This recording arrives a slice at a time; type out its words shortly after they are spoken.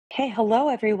Hey, hello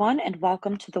everyone, and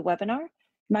welcome to the webinar.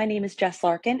 My name is Jess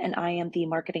Larkin, and I am the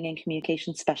Marketing and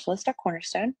Communications Specialist at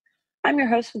Cornerstone. I'm your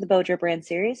host for the Build Your Brand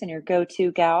series and your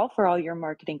go-to gal for all your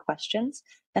marketing questions,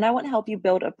 and I want to help you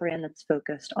build a brand that's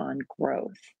focused on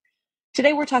growth.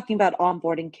 Today, we're talking about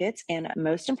onboarding kits and,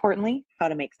 most importantly, how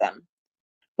to make them.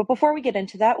 But before we get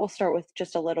into that, we'll start with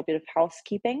just a little bit of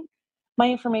housekeeping.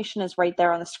 My information is right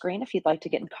there on the screen if you'd like to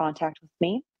get in contact with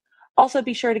me. Also,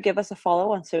 be sure to give us a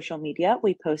follow on social media.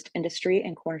 We post industry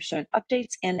and Cornerstone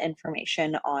updates and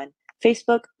information on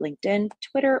Facebook, LinkedIn,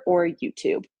 Twitter, or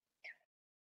YouTube.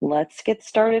 Let's get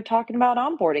started talking about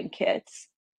onboarding kits.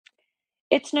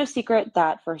 It's no secret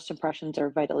that first impressions are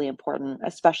vitally important,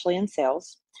 especially in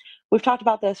sales. We've talked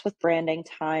about this with branding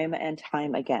time and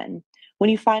time again. When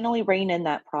you finally rein in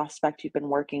that prospect you've been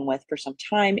working with for some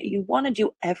time, you want to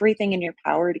do everything in your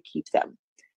power to keep them.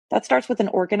 That starts with an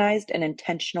organized and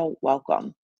intentional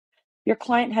welcome. Your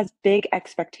client has big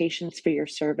expectations for your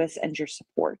service and your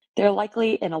support. They're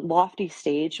likely in a lofty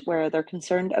stage where they're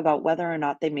concerned about whether or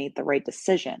not they made the right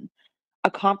decision. A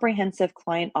comprehensive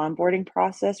client onboarding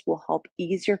process will help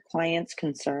ease your client's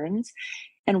concerns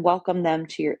and welcome them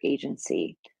to your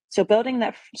agency. So, building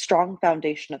that strong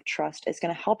foundation of trust is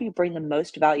going to help you bring the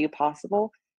most value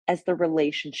possible as the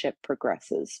relationship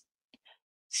progresses.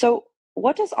 So,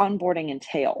 what does onboarding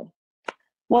entail?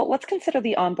 Well, let's consider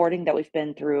the onboarding that we've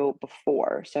been through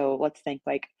before. So let's think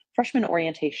like freshman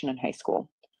orientation in high school,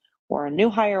 or a new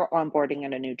hire onboarding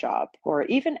in a new job, or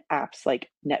even apps like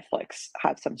Netflix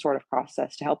have some sort of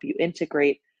process to help you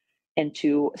integrate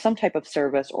into some type of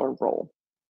service or role.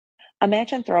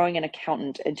 Imagine throwing an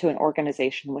accountant into an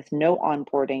organization with no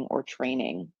onboarding or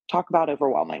training. Talk about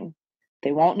overwhelming.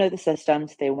 They won't know the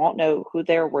systems, they won't know who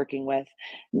they're working with,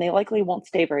 and they likely won't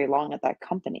stay very long at that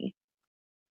company.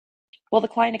 Well, the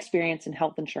client experience in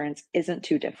health insurance isn't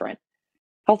too different.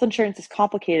 Health insurance is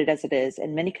complicated as it is,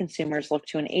 and many consumers look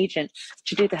to an agent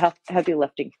to do the heavy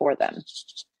lifting for them.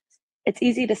 It's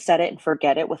easy to set it and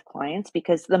forget it with clients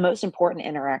because the most important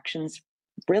interactions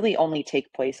really only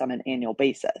take place on an annual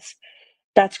basis.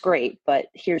 That's great, but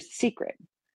here's the secret.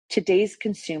 Today's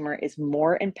consumer is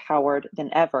more empowered than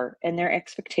ever, and their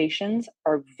expectations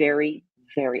are very,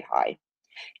 very high.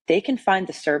 They can find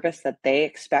the service that they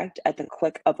expect at the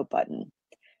click of a button.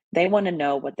 They want to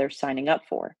know what they're signing up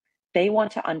for. They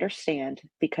want to understand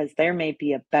because there may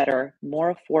be a better,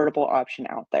 more affordable option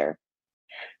out there.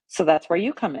 So that's where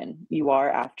you come in. You are,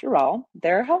 after all,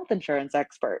 their health insurance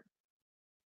expert.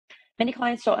 Many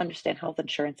clients don't understand health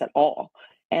insurance at all,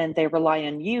 and they rely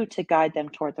on you to guide them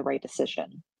toward the right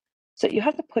decision. So you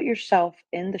have to put yourself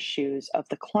in the shoes of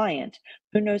the client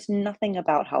who knows nothing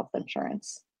about health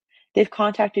insurance. They've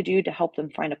contacted you to help them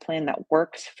find a plan that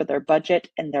works for their budget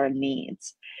and their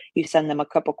needs. You send them a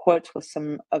couple quotes with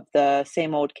some of the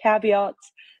same old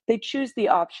caveats. They choose the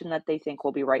option that they think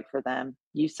will be right for them.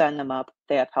 You send them up,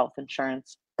 they have health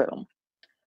insurance, boom.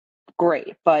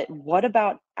 Great. But what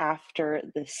about after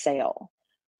the sale?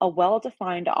 A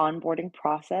well-defined onboarding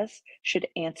process should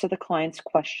answer the client's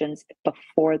questions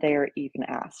before they are even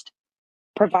asked.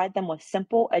 Provide them with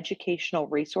simple educational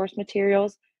resource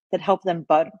materials that help them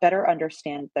better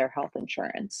understand their health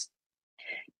insurance.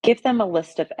 Give them a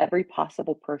list of every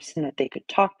possible person that they could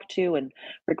talk to in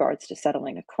regards to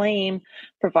settling a claim.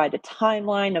 Provide a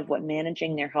timeline of what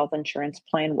managing their health insurance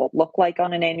plan will look like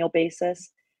on an annual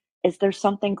basis. Is there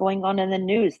something going on in the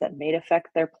news that may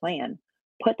affect their plan?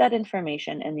 Put that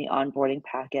information in the onboarding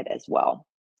packet as well.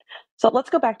 So let's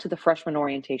go back to the freshman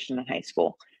orientation in high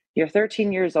school. You're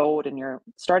 13 years old and you're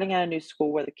starting at a new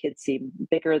school where the kids seem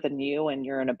bigger than you, and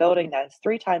you're in a building that is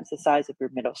three times the size of your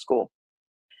middle school.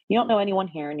 You don't know anyone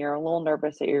here, and you're a little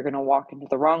nervous that you're going to walk into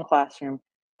the wrong classroom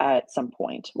at some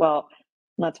point. Well,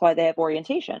 that's why they have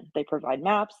orientation. They provide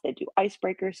maps, they do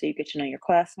icebreakers so you get to know your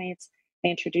classmates. They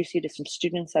introduce you to some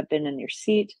students that have been in your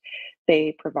seat.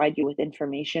 They provide you with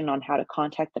information on how to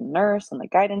contact the nurse and the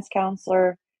guidance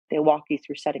counselor. They walk you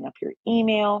through setting up your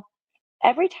email.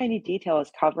 Every tiny detail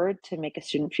is covered to make a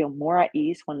student feel more at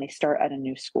ease when they start at a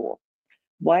new school.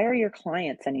 Why are your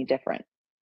clients any different?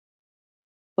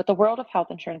 With the world of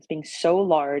health insurance being so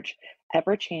large,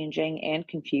 ever changing, and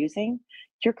confusing,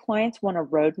 your clients want a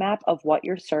roadmap of what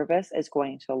your service is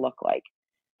going to look like.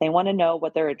 They want to know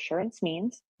what their insurance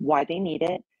means, why they need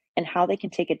it, and how they can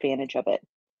take advantage of it.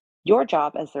 Your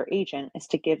job as their agent is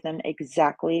to give them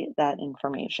exactly that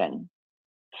information.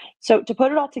 So, to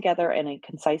put it all together in a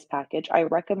concise package, I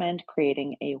recommend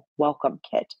creating a welcome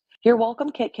kit. Your welcome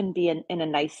kit can be in a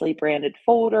nicely branded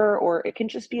folder, or it can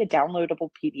just be a downloadable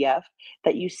PDF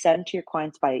that you send to your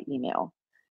clients via email.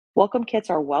 Welcome kits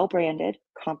are well branded,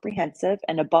 comprehensive,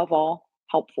 and above all,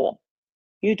 helpful.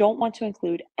 You don't want to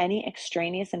include any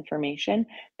extraneous information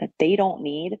that they don't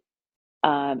need,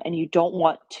 and you don't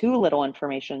want too little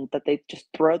information that they just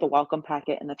throw the welcome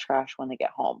packet in the trash when they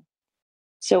get home.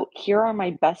 So, here are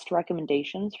my best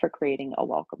recommendations for creating a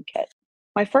welcome kit.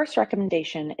 My first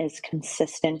recommendation is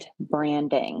consistent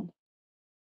branding.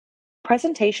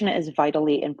 Presentation is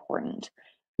vitally important.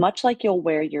 Much like you'll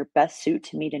wear your best suit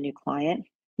to meet a new client,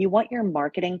 you want your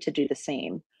marketing to do the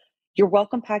same. Your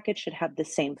welcome package should have the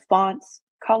same fonts,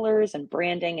 colors, and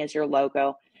branding as your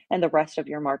logo and the rest of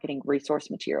your marketing resource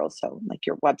materials. So, like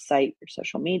your website, your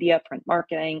social media, print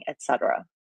marketing, etc.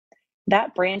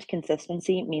 That brand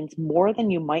consistency means more than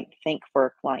you might think for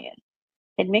a client.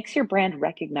 It makes your brand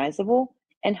recognizable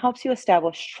and helps you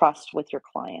establish trust with your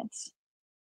clients.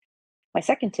 My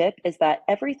second tip is that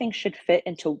everything should fit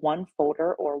into one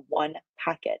folder or one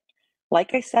packet.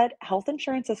 Like I said, health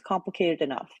insurance is complicated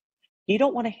enough. You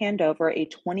don't want to hand over a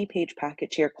 20-page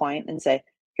packet to your client and say,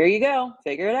 here you go,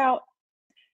 figure it out.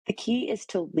 The key is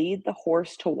to lead the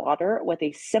horse to water with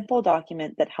a simple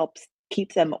document that helps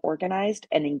keep them organized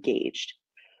and engaged.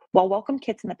 While welcome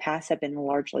kits in the past have been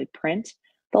largely print,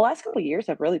 the last couple of years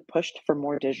have really pushed for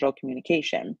more digital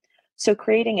communication. So,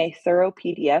 creating a thorough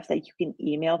PDF that you can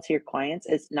email to your clients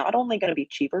is not only going to be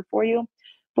cheaper for you,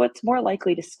 but it's more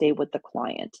likely to stay with the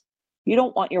client. You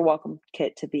don't want your welcome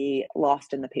kit to be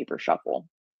lost in the paper shuffle.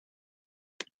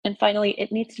 And finally,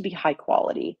 it needs to be high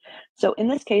quality. So, in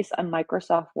this case, a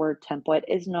Microsoft Word template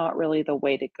is not really the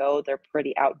way to go. They're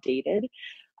pretty outdated.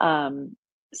 Um,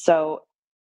 so,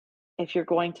 if you're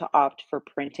going to opt for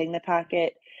printing the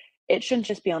packet, it shouldn't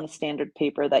just be on the standard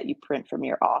paper that you print from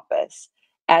your office.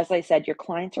 As I said, your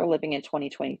clients are living in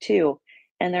 2022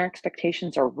 and their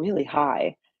expectations are really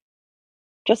high.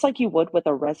 Just like you would with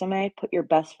a resume, put your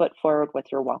best foot forward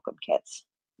with your welcome kits.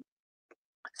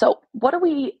 So, what do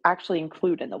we actually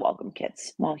include in the welcome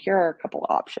kits? Well, here are a couple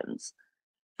options.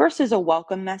 First is a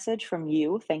welcome message from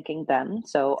you thanking them.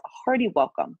 So, a hearty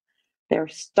welcome. They're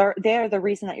the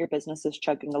reason that your business is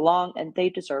chugging along and they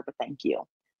deserve a thank you.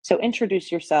 So,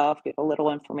 introduce yourself, give a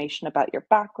little information about your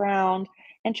background,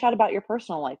 and chat about your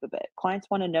personal life a bit. Clients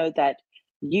want to know that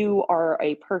you are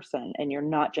a person and you're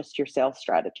not just your sales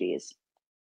strategies.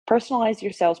 Personalize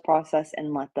your sales process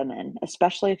and let them in,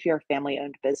 especially if you're a family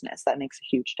owned business. That makes a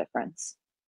huge difference.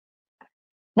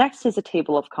 Next is a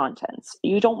table of contents.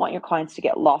 You don't want your clients to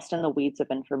get lost in the weeds of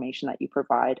information that you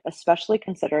provide, especially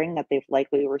considering that they've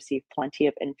likely received plenty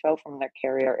of info from their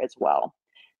carrier as well.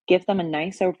 Give them a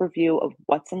nice overview of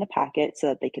what's in the packet so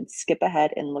that they can skip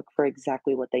ahead and look for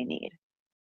exactly what they need.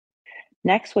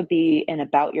 Next would be an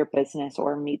about your business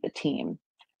or meet the team.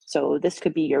 So this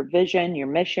could be your vision, your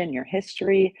mission, your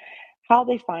history, how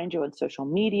they find you on social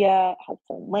media,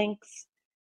 helpful links.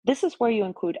 This is where you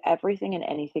include everything and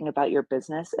anything about your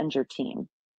business and your team.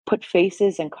 Put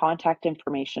faces and contact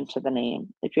information to the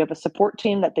name. If you have a support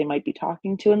team that they might be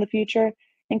talking to in the future,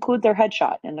 include their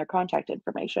headshot and their contact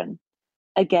information.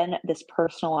 Again, this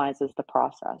personalizes the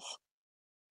process.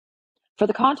 For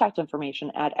the contact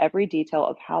information, add every detail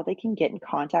of how they can get in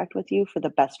contact with you for the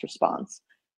best response.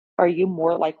 Are you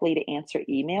more likely to answer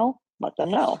email? Let them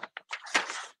know.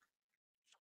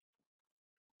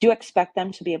 Do you expect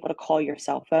them to be able to call your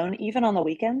cell phone even on the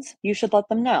weekends? You should let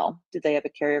them know. Do they have a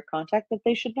carrier contact that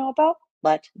they should know about?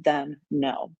 Let them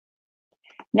know.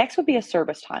 Next would be a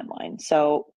service timeline.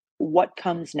 So, what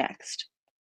comes next?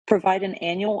 Provide an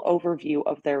annual overview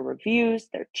of their reviews,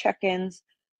 their check ins,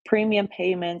 premium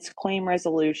payments, claim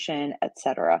resolution,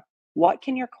 etc. What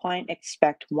can your client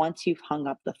expect once you've hung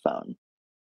up the phone?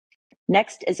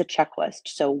 Next is a checklist.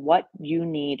 So, what you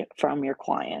need from your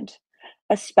client.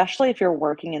 Especially if you're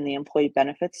working in the employee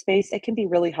benefits space, it can be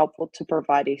really helpful to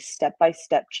provide a step by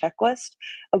step checklist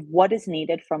of what is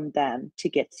needed from them to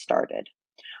get started.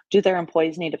 Do their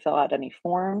employees need to fill out any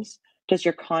forms? Does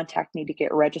your contact need to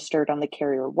get registered on the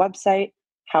carrier website?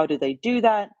 How do they do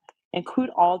that? Include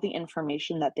all the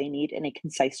information that they need in a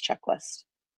concise checklist.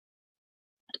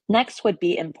 Next would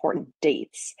be important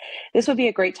dates. This would be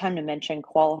a great time to mention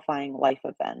qualifying life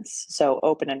events. So,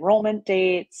 open enrollment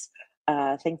dates,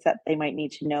 things that they might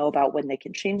need to know about when they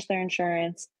can change their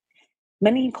insurance.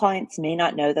 Many clients may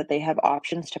not know that they have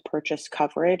options to purchase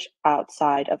coverage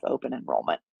outside of open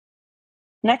enrollment.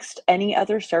 Next, any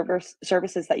other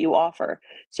services that you offer.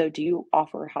 So, do you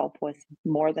offer help with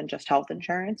more than just health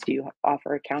insurance? Do you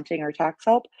offer accounting or tax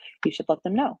help? You should let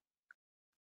them know.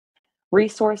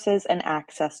 Resources and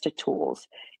access to tools.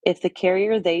 If the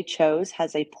carrier they chose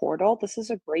has a portal, this is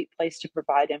a great place to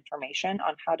provide information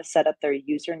on how to set up their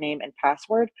username and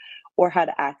password or how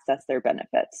to access their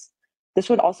benefits. This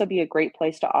would also be a great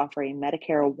place to offer a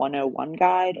Medicare 101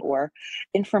 guide or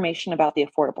information about the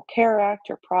Affordable Care Act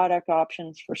or product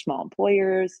options for small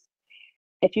employers.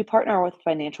 If you partner with a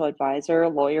financial advisor,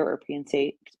 lawyer, or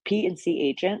P&C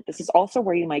agent, this is also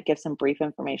where you might give some brief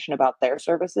information about their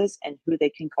services and who they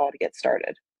can call to get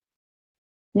started.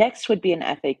 Next would be an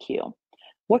FAQ.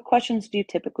 What questions do you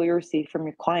typically receive from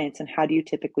your clients and how do you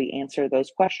typically answer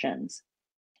those questions?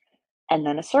 And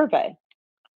then a survey.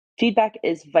 Feedback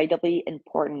is vitally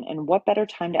important, and what better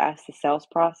time to ask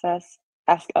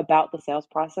about the sales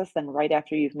process than right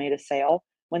after you've made a sale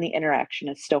when the interaction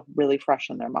is still really fresh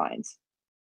in their minds.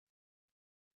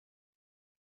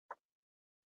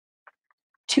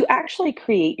 To actually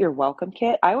create your welcome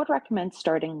kit, I would recommend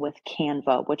starting with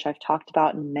Canva, which I've talked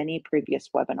about in many previous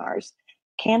webinars.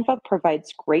 Canva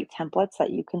provides great templates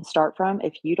that you can start from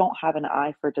if you don't have an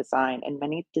eye for design, and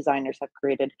many designers have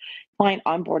created client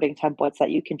onboarding templates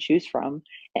that you can choose from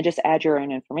and just add your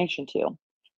own information to.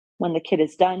 When the kit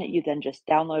is done, you then just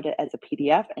download it as a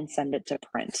PDF and send it to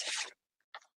print.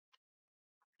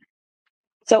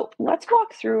 So let's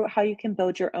walk through how you can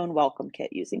build your own welcome kit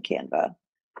using Canva.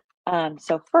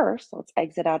 So first, let's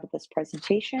exit out of this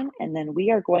presentation, and then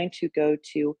we are going to go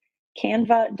to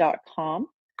canva.com.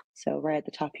 So right at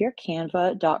the top here,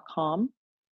 canva.com.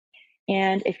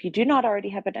 And if you do not already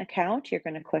have an account, you're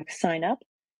going to click sign up,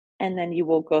 and then you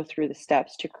will go through the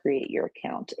steps to create your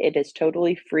account. It is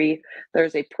totally free.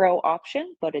 There's a pro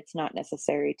option, but it's not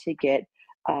necessary to get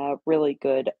really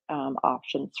good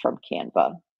options from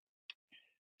Canva.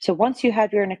 So once you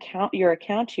have your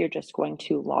account, you're just going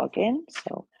to log in.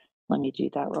 So let me do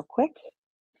that real quick.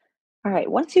 All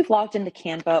right, once you've logged into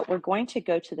Canva, we're going to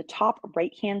go to the top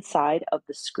right-hand side of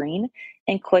the screen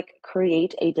and click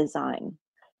Create a Design.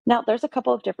 Now, there's a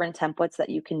couple of different templates that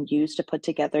you can use to put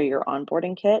together your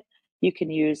onboarding kit. You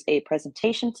can use a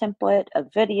presentation template, a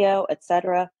video,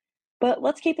 etc. But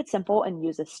let's keep it simple and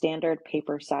use a standard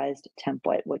paper-sized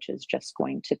template, which is just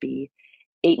going to be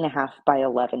 8.5 by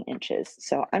 11 inches.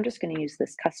 So I'm just going to use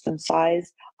this custom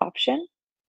size option,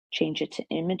 change it to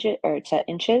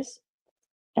inches,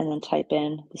 and then type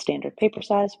in the standard paper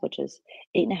size, which is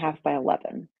 8.5 by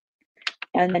 11.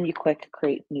 And then you click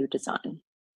Create New Design.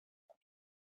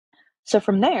 So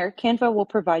from there, Canva will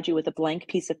provide you with a blank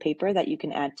piece of paper that you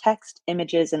can add text,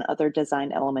 images, and other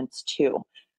design elements to.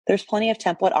 There's plenty of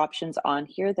template options on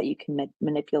here that you can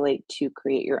manipulate to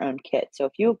create your own kit. So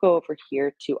if you go over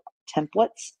here to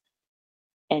templates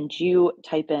and you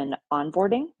type in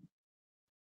onboarding,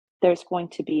 there's going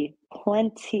to be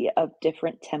plenty of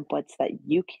different templates that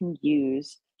you can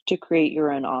use to create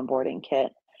your own onboarding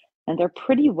kit. And they're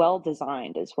pretty well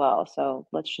designed as well. So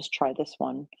let's just try this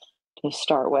one to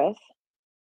start with.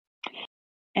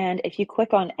 And if you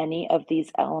click on any of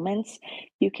these elements,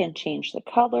 you can change the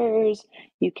colors,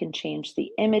 you can change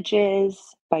the images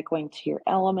by going to your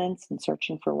elements and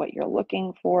searching for what you're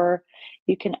looking for.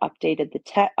 You can update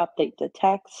the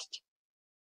text.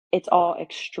 It's all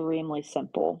extremely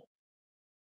simple.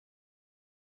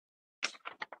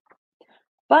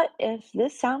 But if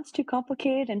this sounds too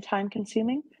complicated and time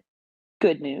consuming,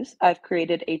 good news, I've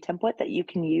created a template that you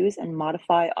can use and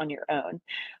modify on your own.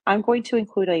 I'm going to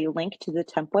include a link to the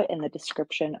template in the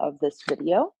description of this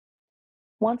video.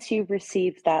 Once you've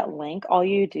received that link, all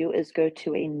you do is go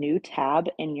to a new tab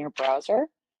in your browser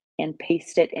and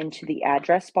paste it into the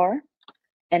address bar,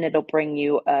 and it'll bring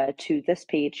you to this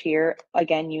page here.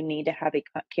 Again, you need to have a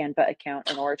Canva account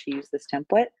in order to use this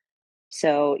template.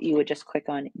 So you would just click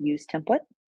on Use Template,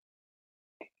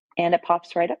 and it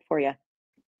pops right up for you.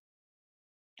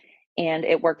 And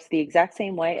it works the exact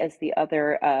same way as the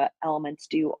other elements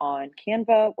do on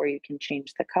Canva, where you can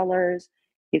change the colors,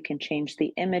 you can change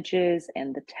the images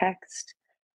and the text.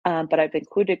 But I've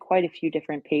included quite a few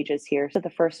different pages here. So the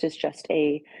first is just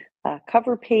a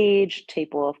cover page,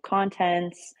 table of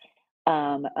contents,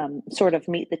 sort of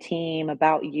meet the team,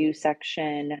 about you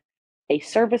section, a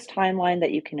service timeline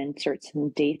that you can insert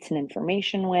some dates and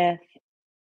information with,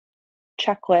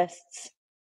 checklists,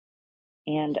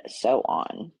 and so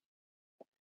on.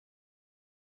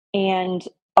 And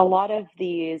a lot of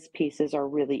these pieces are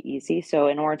really easy. So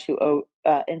in order to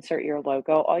insert your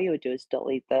logo, all you would do is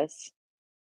delete this,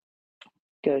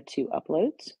 go to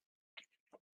Uploads,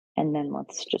 and then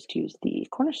let's just use the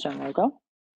Cornerstone logo.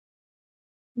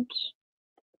 Oops.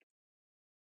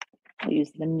 I'll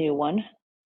use the new one.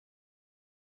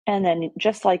 And then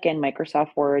just like in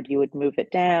Microsoft Word, you would move it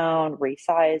down,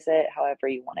 resize it, however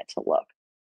you want it to look.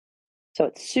 So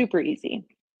it's super easy.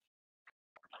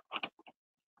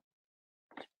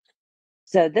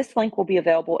 So this link will be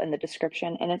available in the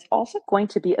description, and it's also going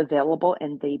to be available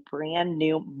in the brand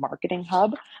new Marketing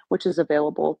Hub, which is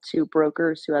available to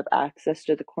brokers who have access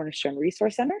to the Cornerstone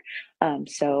Resource Center.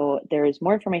 So there is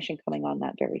more information coming on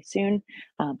that very soon,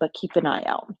 but keep an eye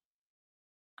out.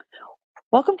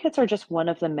 Welcome kits are just one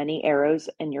of the many arrows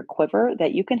in your quiver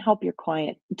that you can help your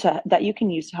client to that you can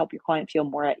use to help your client feel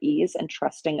more at ease and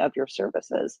trusting of your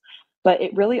services. But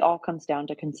it really all comes down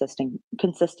to consistent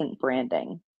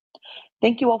branding.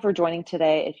 Thank you all for joining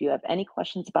today. If you have any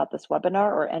questions about this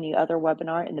webinar or any other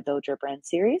webinar in the Build Your Brand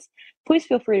series, please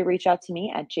feel free to reach out to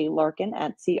me at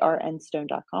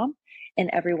jlarkin@crnstone.com. And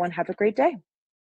everyone have a great day.